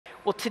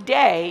Well,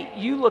 today,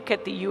 you look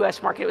at the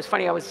US market. It was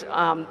funny, I was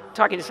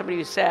talking to somebody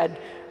who said,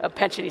 a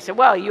pension, he said,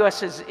 well,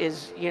 US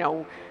is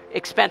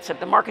expensive,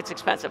 the market's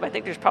expensive. I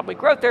think there's probably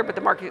growth there, but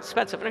the market's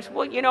expensive. And I said,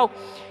 well,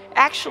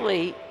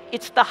 actually,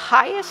 it's the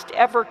highest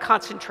ever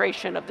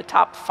concentration of the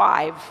top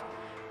 5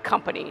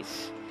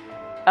 companies.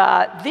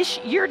 This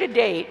year to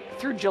date,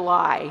 through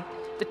July,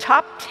 the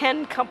top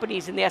 10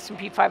 companies in the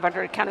S&P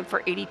 500 accounted for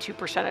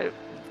 82% of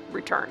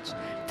returns.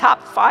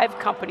 Top 5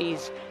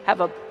 companies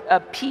have a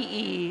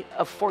PE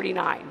of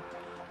 49.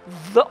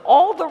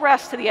 All the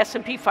rest of the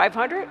S&P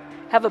 500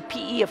 have a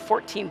PE of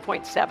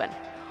 14.7.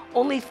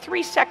 Only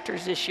 3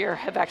 sectors this year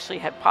have actually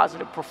had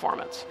positive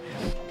performance.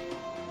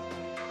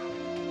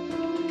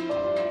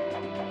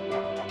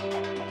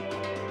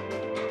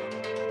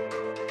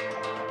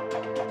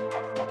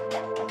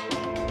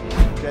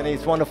 Jenny,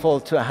 it's wonderful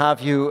to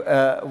have you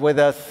with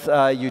us.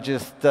 You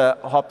just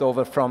hopped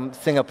over from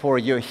Singapore.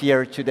 You're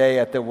here today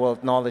at the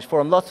World Knowledge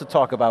Forum. Lots to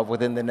talk about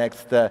within the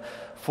next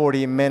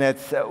 40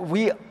 minutes.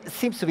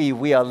 Seems to be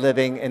we are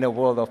living in a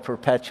world of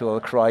perpetual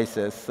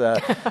crisis.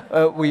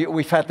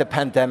 We've had the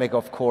pandemic,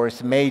 of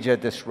course, major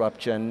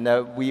disruption.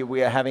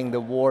 We are having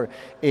the war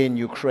in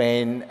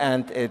Ukraine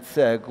and its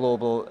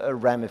global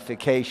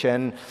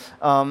ramification.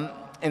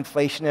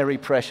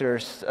 Inflationary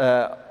pressures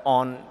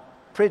on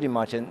pretty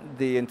much in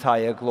the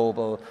entire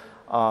global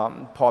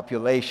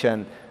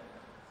population.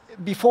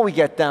 Before we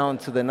get down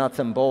to the nuts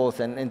and bolts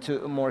and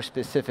into a more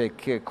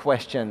specific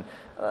question,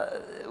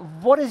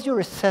 what is your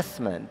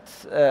assessment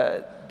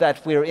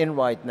that we're in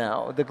right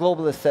now, the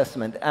global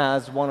assessment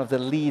as one of the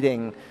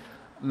leading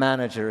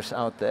managers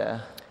out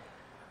there?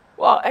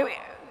 Well, I mean,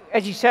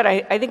 as you said,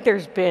 I think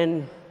there's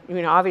been,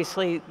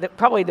 obviously,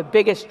 probably the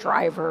biggest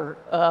driver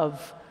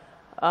of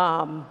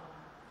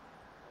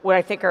what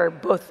I think are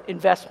both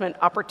investment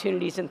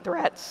opportunities and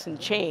threats and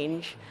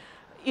change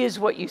is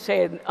what you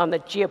say on the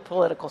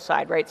geopolitical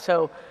side, right?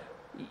 So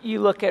you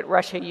look at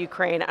Russia,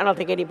 Ukraine, I don't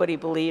think anybody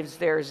believes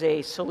there's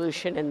a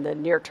solution in the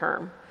near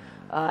term.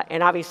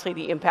 And obviously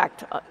the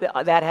impact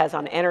that has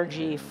on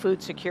energy,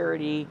 food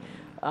security.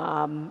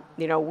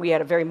 We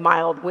had a very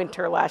mild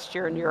winter last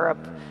year in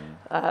Europe.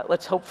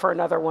 Let's hope for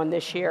another one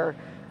this year.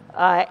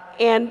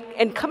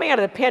 And coming out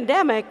of the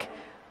pandemic,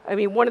 I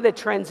mean, one of the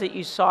trends that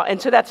you saw,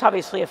 and so that's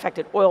obviously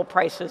affected oil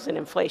prices and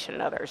inflation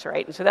and others,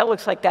 right? And so that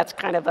looks like that's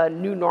kind of a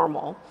new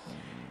normal.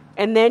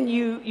 And then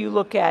you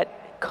look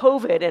at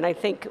COVID, and I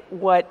think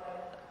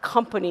what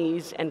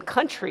companies and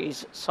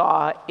countries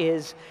saw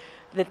is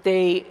that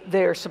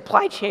their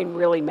supply chain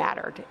really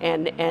mattered.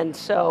 And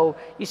so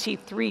you see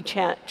 3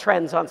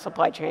 trends on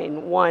supply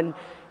chain. One,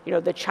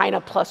 the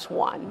China plus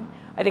one.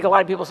 I think a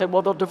lot of people said,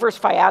 well, they'll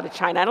diversify out of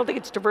China. I don't think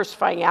it's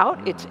diversifying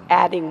out. It's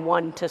adding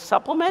one to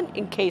supplement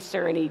in case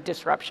there are any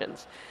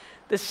disruptions.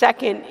 The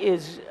second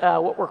is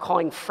what we're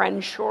calling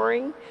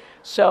friendshoring.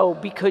 So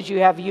because you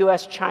have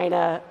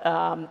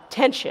US-China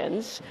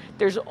tensions,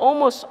 there's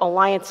almost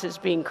alliances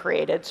being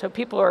created. So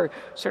people are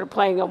sort of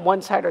playing on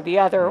one side or the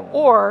other,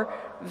 or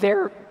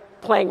they're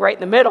playing right in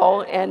the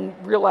middle and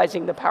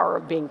realizing the power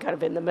of being kind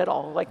of in the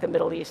middle, like the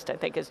Middle East, I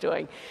think, is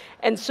doing.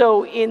 And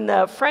so in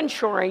the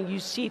friendshoring, you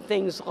see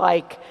things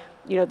like,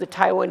 the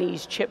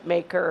Taiwanese chip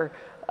maker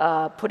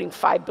putting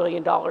 $5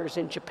 billion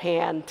in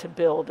Japan to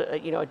build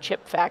a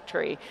chip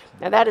factory.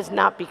 Now that is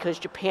not because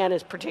Japan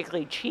is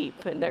particularly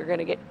cheap and they're going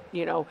to get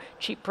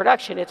cheap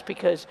production. It's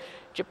because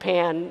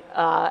Japan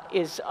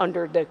is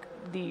under the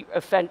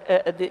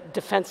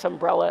defense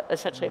umbrella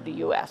essentially of the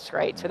US,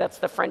 right? So that's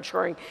the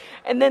friendshoring.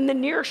 And then the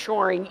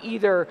nearshoring,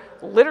 either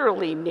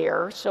literally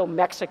near, so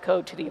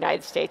Mexico to the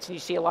United States, and you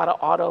see a lot of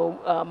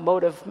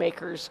automotive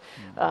makers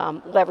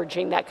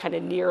leveraging that kind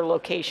of near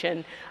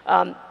location,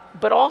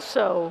 but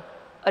also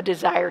a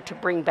desire to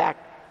bring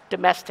back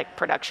domestic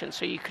production,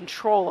 so you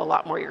control a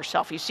lot more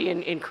yourself. You see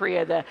in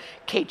Korea the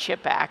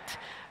K-Chip Act.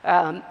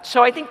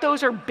 So I think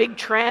those are big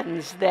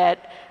trends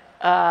that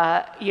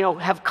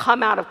have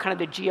come out of kind of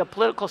the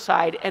geopolitical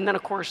side. And then,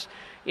 of course,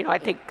 I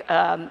think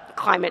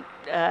climate,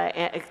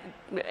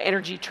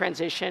 energy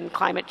transition,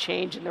 climate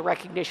change, and the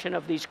recognition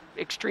of these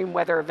extreme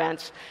weather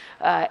events,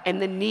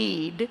 and the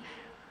need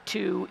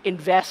to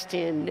invest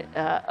in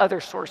other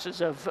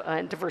sources of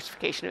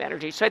diversification of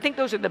energy. So I think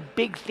those are the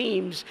big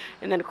themes.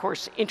 And then, of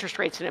course, interest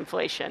rates and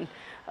inflation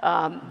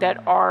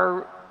that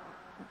are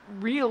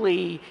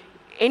really,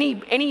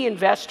 any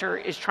investor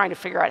is trying to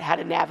figure out how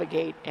to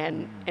navigate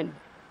and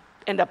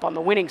end up on the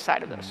winning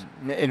side of this.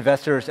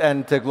 Investors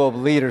and global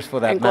leaders,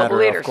 for that matter,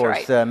 leaders, of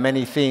course. Right.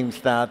 Many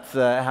themes that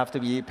have to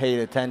be paid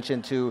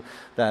attention to,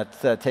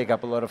 that take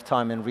up a lot of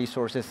time and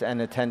resources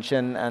and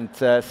attention, and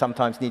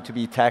sometimes need to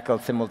be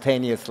tackled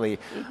simultaneously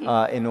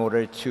in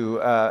order to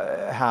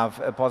have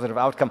a positive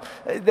outcome.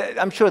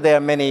 I'm sure there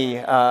are many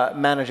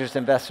managers,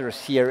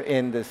 investors here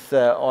in this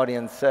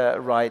audience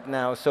right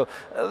now. So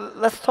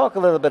let's talk a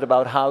little bit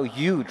about how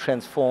you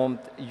transformed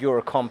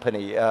your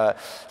company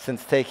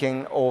since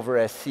taking over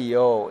as CEO.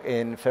 CEO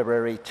in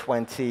February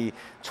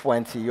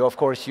 2020. You, of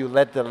course, you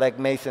led the Legg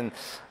Mason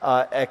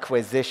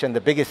acquisition,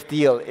 the biggest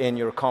deal in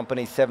your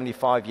company's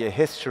 75-year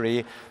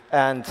history,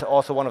 and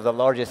also one of the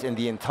largest in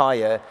the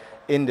entire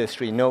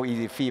industry. No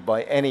easy feat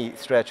by any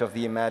stretch of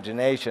the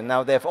imagination.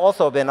 Now, there have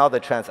also been other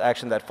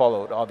transactions that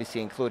followed,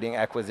 obviously including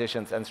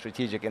acquisitions and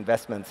strategic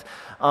investments.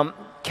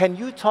 Can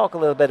you talk a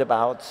little bit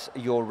about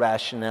your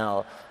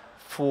rationale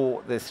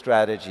for this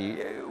strategy?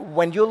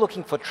 When you're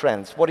looking for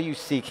trends, what are you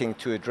seeking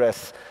to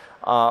address?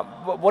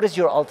 What is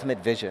your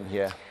ultimate vision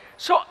here?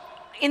 So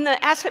in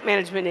the asset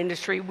management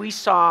industry, we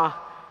saw,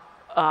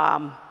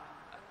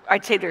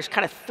 I'd say there's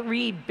kind of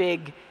three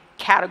big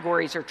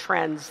categories or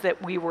trends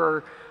that we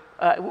were,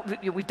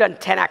 we've done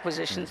 10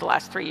 acquisitions the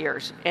last 3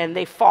 years, and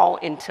they fall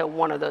into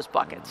one of those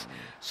buckets.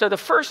 So the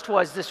first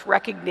was this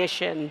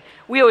recognition,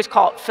 we always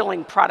call it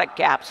filling product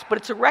gaps, but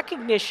it's a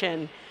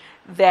recognition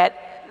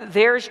that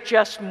there's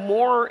just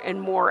more and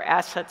more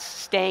assets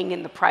staying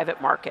in the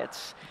private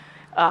markets.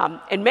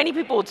 And many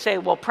people would say,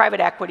 well, private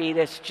equity,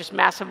 this just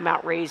massive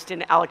amount raised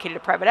and allocated to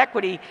private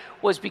equity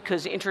was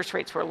because interest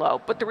rates were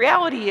low. But the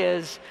reality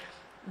is,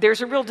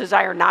 there's a real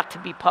desire not to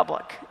be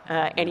public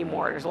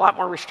anymore. There's a lot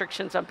more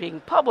restrictions on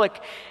being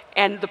public,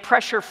 and the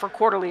pressure for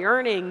quarterly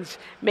earnings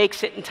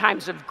makes it in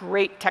times of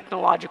great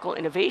technological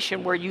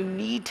innovation where you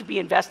need to be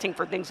investing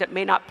for things that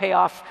may not pay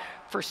off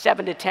for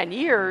 7 to 10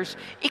 years.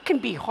 It can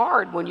be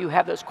hard when you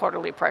have those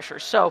quarterly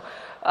pressures. So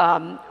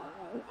on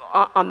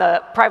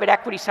the private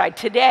equity side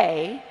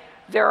today,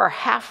 there are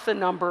half the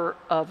number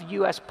of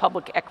US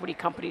public equity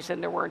companies than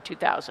there were in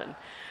 2000.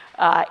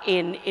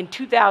 In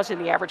 2000,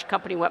 the average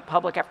company went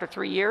public after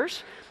 3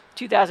 years.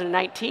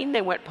 2019,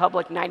 they went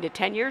public 9 to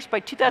 10 years. By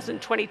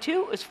 2022,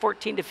 it was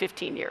 14 to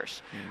 15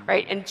 years,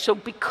 right? And so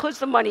because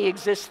the money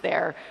exists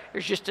there,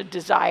 there's just a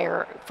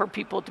desire for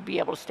people to be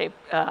able to stay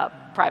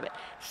private.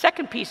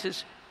 Second piece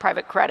is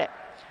private credit.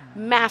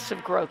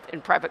 Massive growth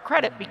in private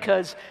credit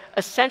because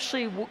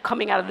essentially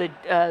coming out of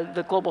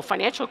the global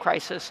financial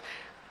crisis,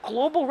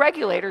 global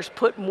regulators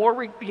put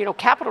more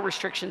capital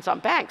restrictions on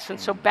banks. And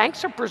so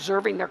banks are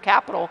preserving their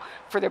capital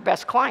for their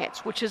best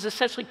clients, which has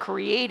essentially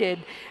created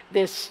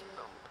this,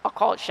 I'll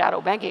call it shadow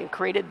banking,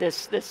 created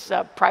this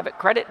private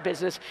credit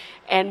business.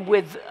 And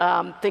with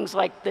things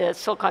like the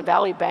Silicon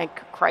Valley Bank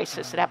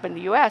crisis that happened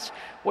in the US,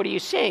 what are you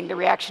seeing? The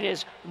reaction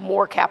is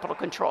more capital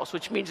controls,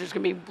 which means there's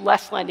going to be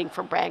less lending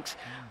from banks,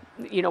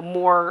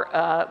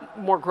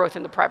 more growth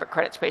in the private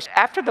credit space.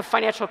 After the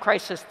financial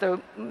crisis,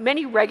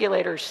 many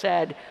regulators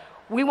said,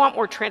 we want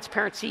more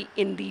transparency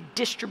in the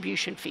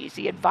distribution fees,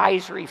 the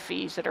advisory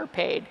fees that are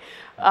paid.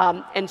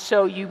 And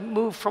so you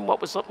move from what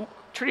was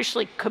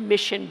traditionally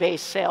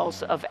commission-based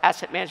sales of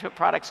asset management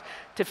products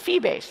to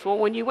fee-based. Well,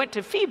 when you went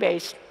to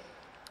fee-based,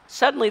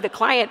 suddenly the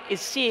client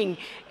is seeing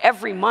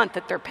every month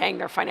that they're paying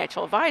their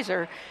financial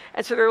advisor.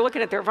 And so they're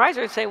looking at their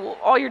advisor and saying, well,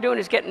 all you're doing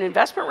is getting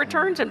investment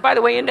returns. And by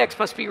the way, index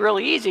must be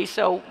really easy,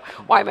 so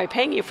why am I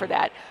paying you for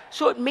that?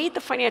 So it made the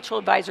financial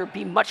advisor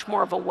be much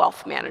more of a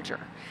wealth manager.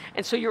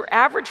 And so your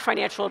average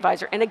financial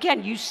advisor, and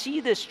again, you see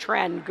this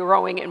trend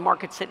growing in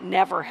markets that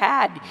never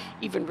had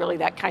even really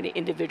that kind of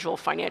individual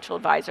financial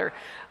advisor,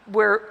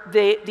 where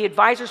the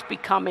advisor's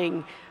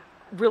becoming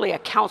really a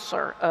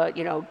counselor,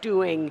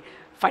 doing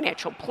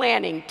financial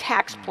planning,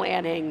 tax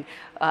planning,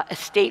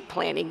 estate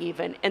planning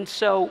even. And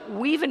so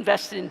we've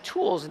invested in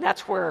tools, and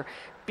that's where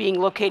being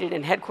located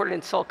and headquartered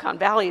in Silicon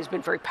Valley has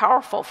been very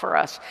powerful for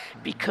us,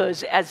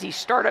 because as these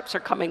startups are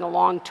coming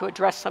along to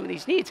address some of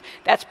these needs,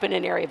 that's been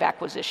an area of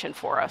acquisition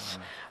for us.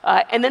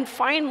 And then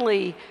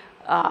finally,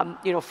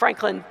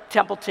 Franklin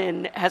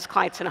Templeton has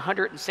clients in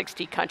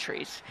 160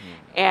 countries.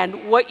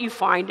 And what you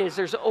find is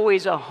there's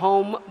always a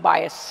home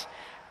bias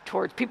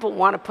towards people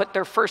want to put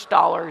their first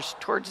dollars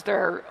towards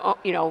their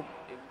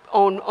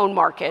own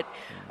market,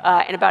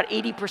 and about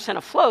 80%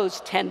 of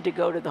flows tend to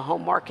go to the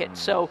home market.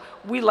 So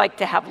we like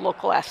to have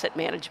local asset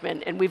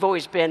management, and we've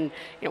always been,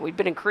 we've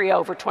been in Korea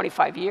over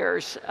 25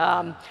 years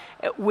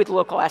with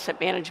local asset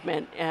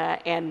management,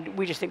 and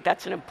we just think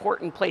that's an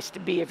important place to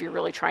be if you're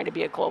really trying to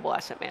be a global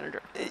asset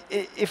manager.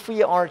 If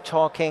we are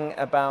talking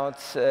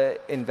about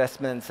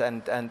investments,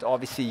 and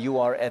obviously you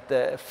are at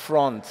the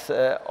front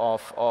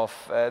of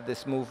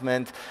this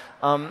movement,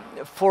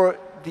 for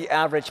the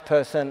average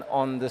person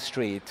on the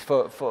street,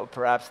 for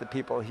perhaps the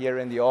people here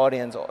in the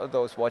audience or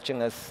those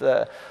watching us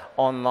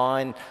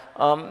online,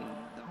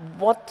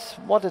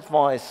 what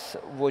advice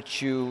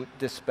would you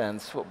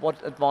dispense?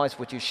 What advice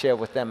would you share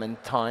with them in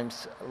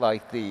times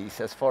like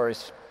these, as far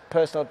as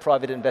personal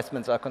private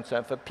investments are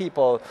concerned, for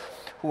people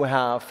who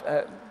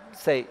have,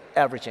 say,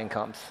 average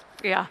incomes?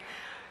 Yeah.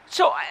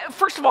 So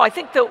first of all, I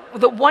think the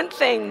one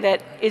thing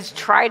that is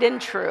tried and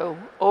true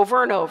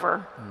over and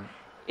over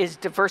is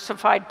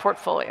diversified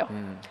portfolio.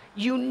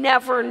 You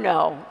never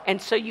know,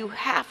 and so you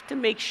have to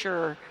make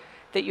sure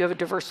that you have a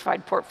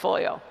diversified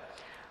portfolio.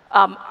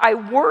 I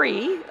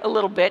worry a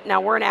little bit, now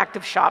we're an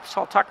active shop,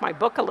 so I'll talk my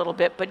book a little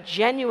bit, but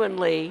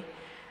genuinely,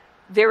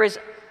 there is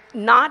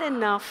not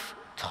enough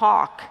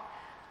talk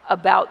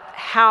about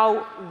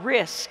how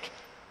risk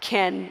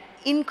can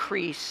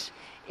increase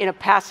in a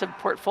passive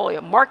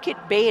portfolio. Market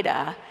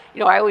beta,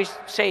 I always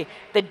say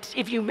that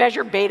if you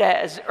measure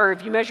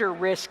if you measure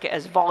risk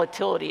as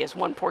volatility as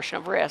one portion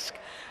of risk,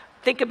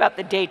 think about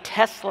the day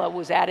Tesla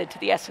was added to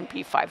the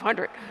S&P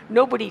 500.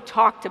 Nobody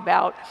talked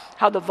about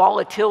how the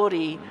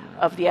volatility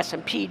of the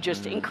S&P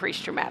just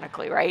increased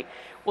dramatically, right?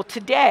 Well,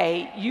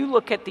 today, you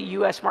look at the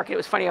US market. It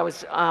was funny, I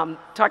was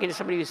talking to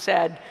somebody who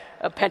said,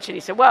 a pension, he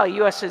said, well,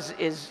 US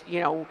is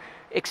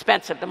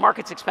expensive. The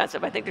market's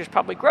expensive. I think there's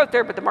probably growth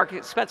there, but the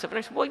market's expensive. And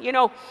I said,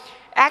 well,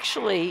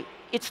 actually,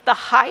 it's the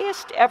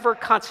highest ever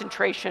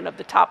concentration of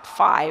the top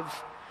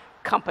 5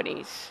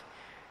 companies.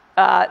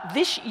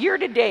 This year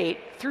to date,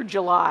 through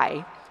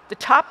July, the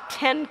top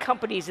 10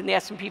 companies in the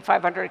S&P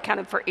 500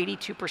 accounted for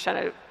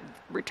 82% of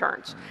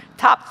returns.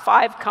 Top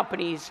 5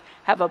 companies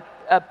have a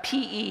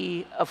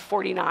PE of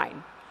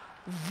 49.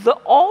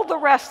 All the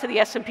rest of the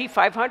S&P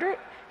 500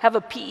 have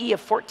a PE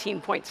of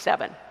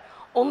 14.7.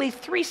 Only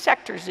 3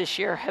 sectors this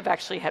year have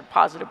actually had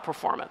positive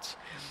performance.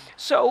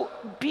 So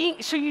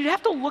you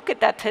have to look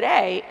at that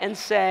today and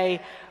say,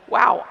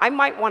 wow, I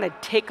might want to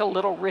take a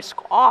little risk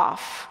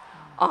off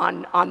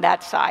on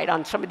that side,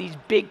 on some of these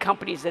big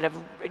companies that have,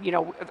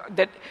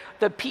 that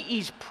the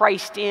PE's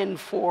priced in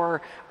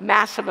for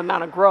massive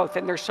amount of growth,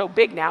 and they're so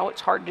big now,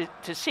 it's hard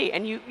to see.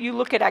 And you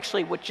look at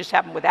actually what just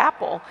happened with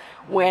Apple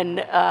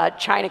when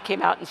China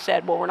came out and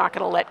said, well, we're not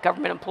going to let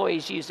government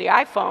employees use the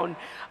iPhone.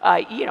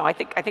 I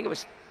think it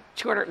was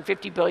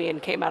 250 billion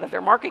came out of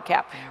their market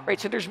cap, right?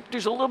 So there's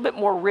a little bit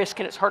more risk,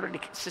 and it's harder to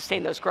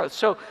sustain those growth.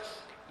 So,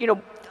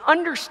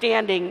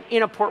 understanding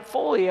in a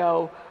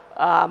portfolio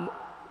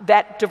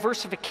that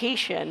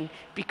diversification,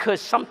 because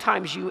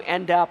sometimes you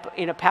end up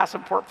in a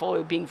passive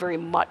portfolio being very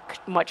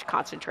much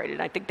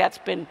concentrated. I think that's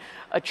been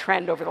a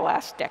trend over the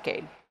last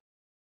decade.